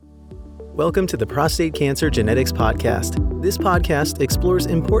Welcome to the Prostate Cancer Genetics Podcast. This podcast explores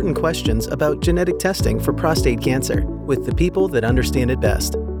important questions about genetic testing for prostate cancer with the people that understand it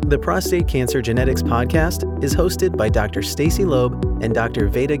best. The Prostate Cancer Genetics Podcast is hosted by Dr. Stacy Loeb and Dr.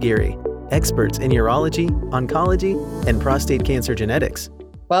 Veda Giri, experts in urology, oncology, and prostate cancer genetics.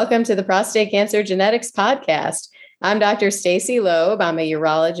 Welcome to the Prostate Cancer Genetics Podcast. I'm Dr. Stacy Loeb. I'm a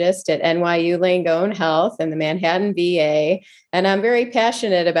urologist at NYU Langone Health in the Manhattan VA, and I'm very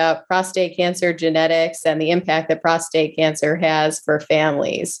passionate about prostate cancer genetics and the impact that prostate cancer has for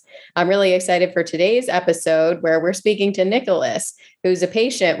families. I'm really excited for today's episode where we're speaking to Nicholas, who's a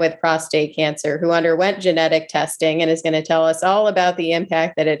patient with prostate cancer who underwent genetic testing and is going to tell us all about the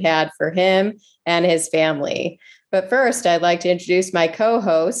impact that it had for him and his family. But first, I'd like to introduce my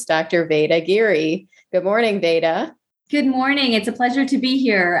co-host, Dr. Veda Giri. Good morning, Veda. Good morning. It's a pleasure to be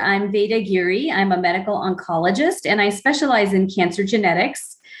here. I'm Veda Giri. I'm a medical oncologist, and I specialize in cancer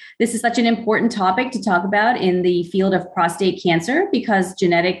genetics. This is such an important topic to talk about in the field of prostate cancer because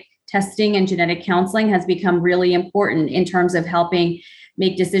genetic testing and genetic counseling has become really important in terms of helping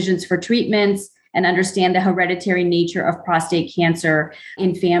make decisions for treatments and understand the hereditary nature of prostate cancer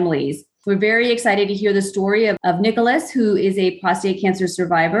in families. We're very excited to hear the story of Nicholas, who is a prostate cancer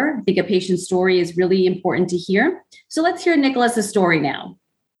survivor. I think a patient's story is really important to hear. So let's hear Nicholas's story now.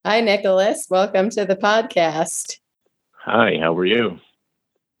 Hi, Nicholas. Welcome to the podcast. Hi, how are you?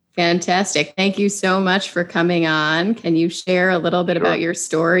 Fantastic. Thank you so much for coming on. Can you share a little bit about your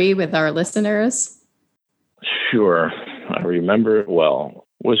story with our listeners? Sure. I remember it well.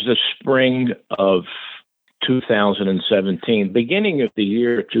 It was the spring of 2017, beginning of the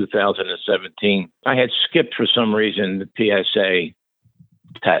year 2017, I had skipped for some reason the PSA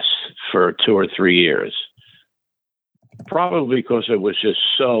tests for 2 or 3 years. Probably because it was just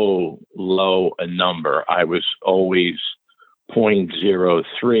so low a number. I was always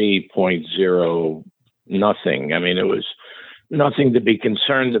 0.03, 0.0 nothing. I mean, it was nothing to be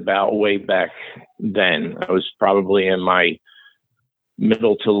concerned about way back then. I was probably in my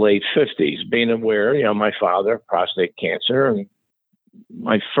middle to late 50s, being aware, my father, prostate cancer. And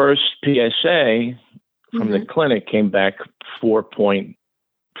my first PSA from the clinic came back 4.4,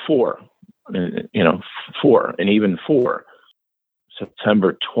 4, and even 4.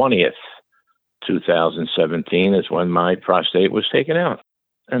 September 20th, 2017 is when my prostate was taken out.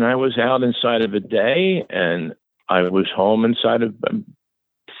 And I was out inside of a day, and I was home inside of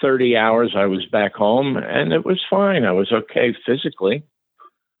 30 hours. I was back home, and it was fine. I was okay physically.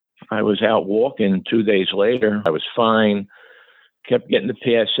 I was out walking 2 days later. I was fine. Kept getting the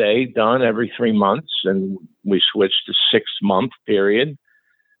PSA done every 3 months, and we switched to 6-month period.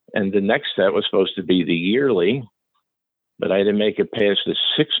 And the next step was supposed to be the yearly, but I didn't make it past the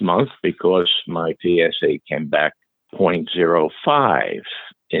 6-month because my PSA came back 0.05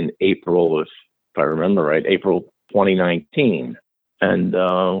 in April, if I remember right, April 2019. And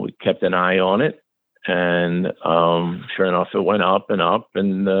we kept an eye on it. And sure enough, it went up and up,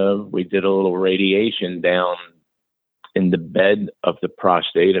 and we did a little radiation down in the bed of the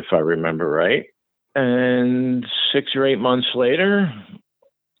prostate, if I remember right. And 6 or 8 months later,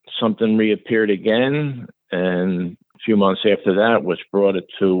 something reappeared again. And a few months after that, which brought it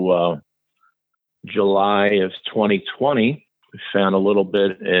to July of 2020, we found a little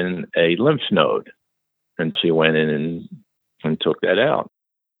bit in a lymph node. And she went in and took that out.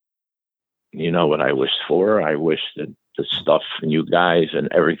 You know what I wished for? I wished that the stuff and you guys and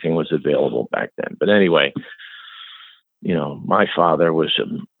everything was available back then. But anyway, my father was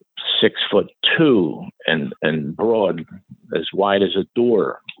 6'2" and broad, as wide as a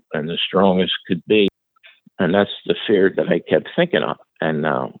door, and as strong as could be. And that's the fear that I kept thinking of. And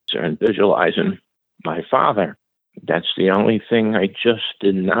visualizing my father. That's the only thing I just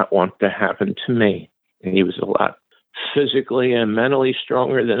did not want to happen to me. And he was a lot physically and mentally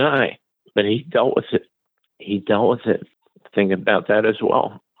stronger than I. But he dealt with it. Think about that as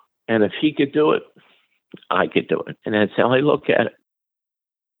well. And if he could do it, I could do it. And that's how I look at it.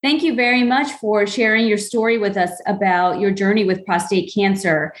 Thank you very much for sharing your story with us about your journey with prostate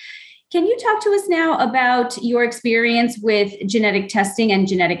cancer. Can you talk to us now about your experience with genetic testing and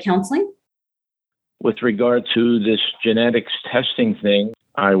genetic counseling? With regard to this genetics testing thing,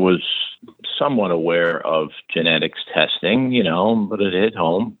 I was somewhat aware of genetics testing, but it hit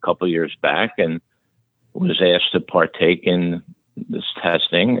home a couple of years back and was asked to partake in this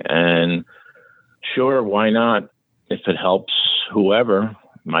testing. And sure, why not? If it helps whoever,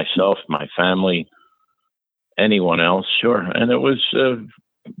 myself, my family, anyone else, sure. And it was a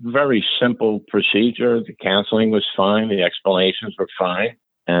very simple procedure. The counseling was fine. The explanations were fine.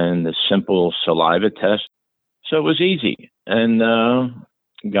 And the simple saliva test. So it was easy. And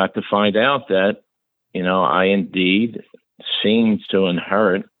got to find out that, I indeed seemed to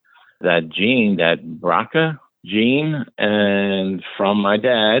inherit that gene, that BRCA gene, and from my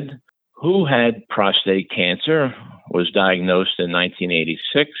dad, who had prostate cancer, was diagnosed in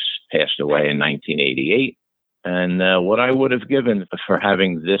 1986, passed away in 1988. And what I would have given for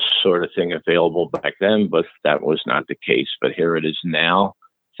having this sort of thing available back then, but that was not the case. But here it is now,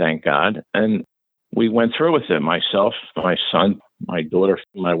 thank God. And we went through with it, myself, my son, my daughter,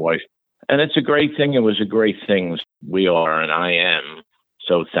 my wife. And it's a great thing. It was a great thing. We are, and I am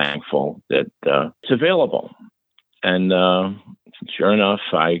so thankful that it's available. And sure enough,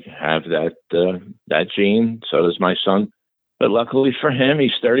 I have that gene. So does my son. But luckily for him,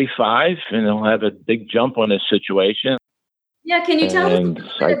 he's 35, and he'll have a big jump on his situation. Yeah, can you tell us a little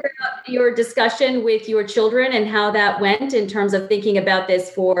bit about your discussion with your children and how that went in terms of thinking about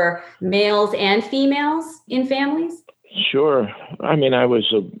this for males and females in families? Sure. I mean, I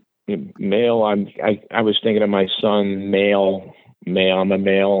was a male. I was thinking of my son, male. I'm a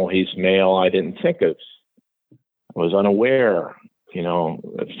male. He's male. I didn't think of. I was unaware,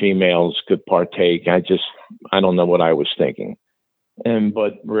 that females could partake. I don't know what I was thinking.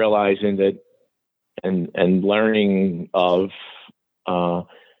 But realizing that and learning of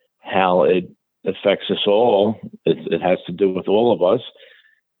how it affects us all, it has to do with all of us.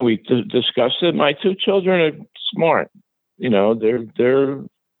 We discussed it. My two children are smart. They're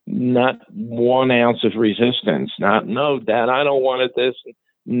not 1 ounce of resistance. No, Dad, I don't want this.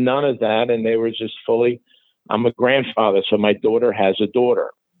 None of that. And they were just fully, I'm a grandfather, so my daughter has a daughter.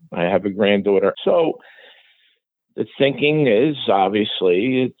 I have a granddaughter. So the thinking is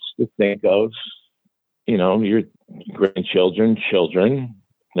obviously it's to think of, your grandchildren, children.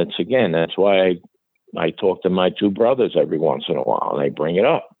 That's why I talk to my two brothers every once in a while, and they bring it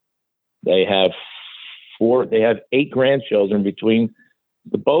up. They have 8 grandchildren between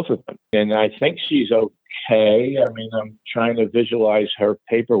the both of them. And I think she's okay. I mean, I'm trying to visualize her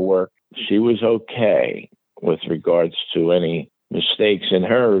paperwork. She was okay with regards to any mistakes in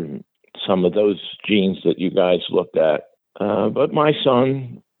her, some of those genes that you guys looked at. But my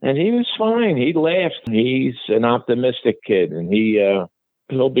son, and he was fine. He laughed. He's an optimistic kid, and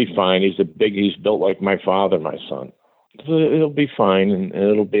he'll be fine. He's built like my father, my son. So it'll be fine, and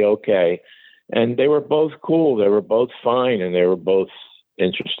it'll be okay. And they were both cool. They were both fine, and they were both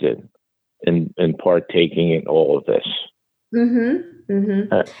interested in partaking in all of this. Mm-hmm.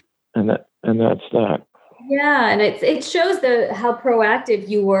 Mm-hmm. And that's that. Yeah, and it shows how proactive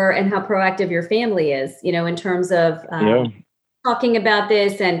you were and how proactive your family is, in terms of talking about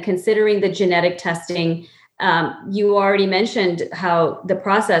this and considering the genetic testing. You already mentioned how the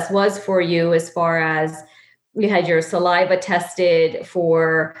process was for you as far as you had your saliva tested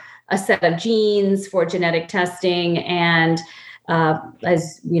for a set of genes for genetic testing. And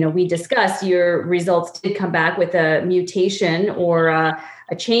as we discussed, your results did come back with a mutation or a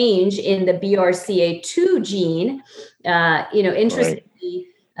change in the BRCA2 gene. Interestingly,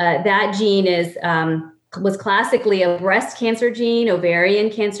 right. That gene was classically a breast cancer gene, ovarian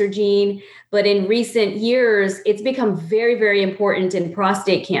cancer gene, but in recent years, it's become very, very important in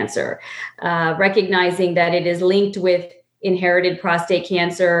prostate cancer, recognizing that it is linked with inherited prostate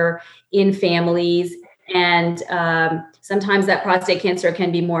cancer in families. And sometimes that prostate cancer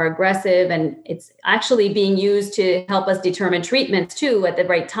can be more aggressive, and it's actually being used to help us determine treatments too at the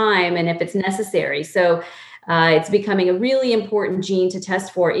right time and if it's necessary. So it's becoming a really important gene to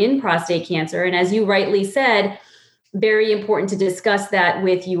test for in prostate cancer. And as you rightly said, very important to discuss that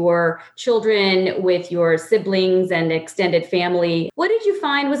with your children, with your siblings and extended family. What did you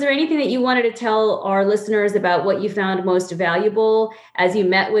find? Was there anything that you wanted to tell our listeners about what you found most valuable as you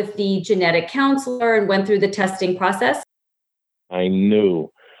met with the genetic counselor and went through the testing process? I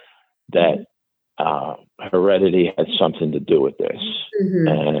knew that heredity had something to do with this,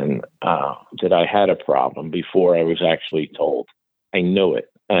 and that I had a problem before I was actually told. I knew it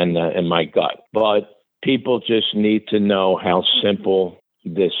and in my gut, but people just need to know how simple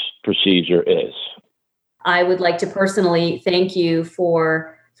this procedure is. I would like to personally thank you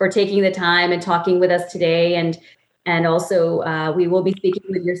for taking the time and talking with us today. And also we will be speaking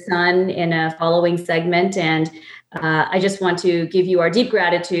with your son in a following segment. And I just want to give you our deep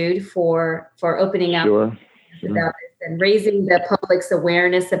gratitude for opening up about this and raising the public's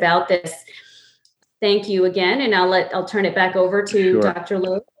awareness about this. Thank you again. And I'll turn it back over to Dr.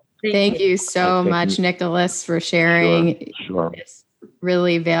 Lowe. Thank you so much, Nicholas, for sharing this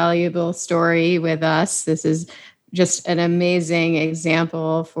really valuable story with us. This is just an amazing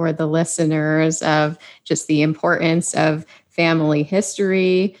example for the listeners of just the importance of family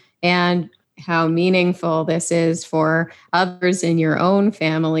history and how meaningful this is for others in your own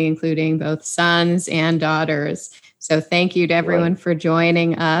family, including both sons and daughters. So thank you to everyone for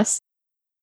joining us.